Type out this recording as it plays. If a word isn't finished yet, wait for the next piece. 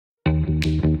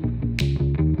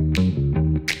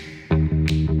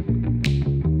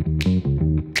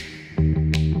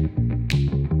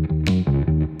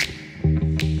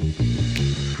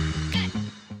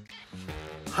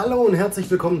Hallo und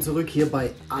herzlich willkommen zurück hier bei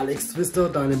Alex Twister,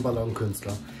 deinem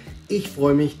Ballonkünstler. Ich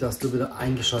freue mich, dass du wieder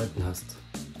eingeschaltet hast.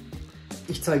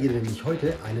 Ich zeige dir nämlich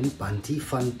heute einen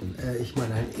Bantifanten, ich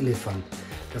meine einen Elefant.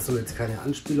 Das soll jetzt keine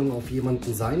Anspielung auf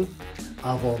jemanden sein,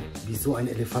 aber wie so ein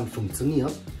Elefant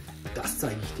funktioniert, das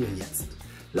zeige ich dir jetzt.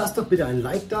 Lass doch bitte ein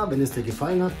Like da, wenn es dir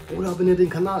gefallen hat, oder abonniere den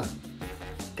Kanal.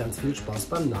 Ganz viel Spaß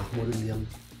beim Nachmodellieren.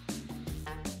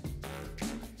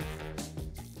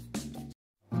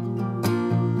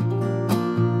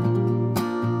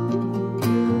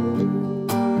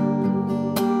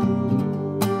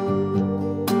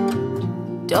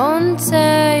 Don't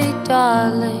say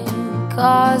darling,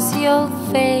 'cause you'll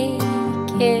fake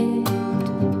it.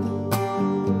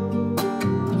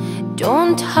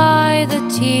 Don't hide the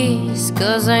tears,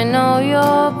 'cause I know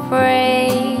you're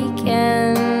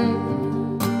breaking.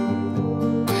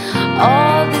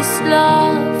 All this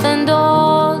love and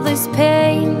all this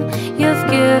pain you've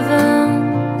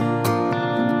given.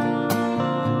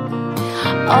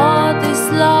 All this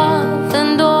love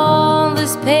and all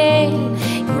this pain,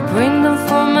 bring them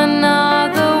from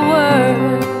another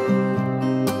world.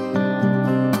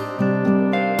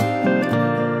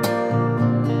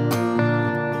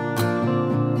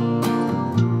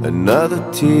 Another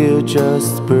tear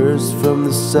just burst from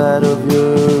the side of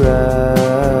your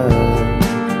eye.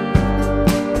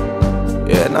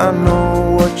 And I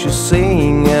know what you're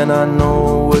saying, and I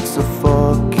know it's a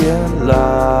fucking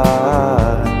lie.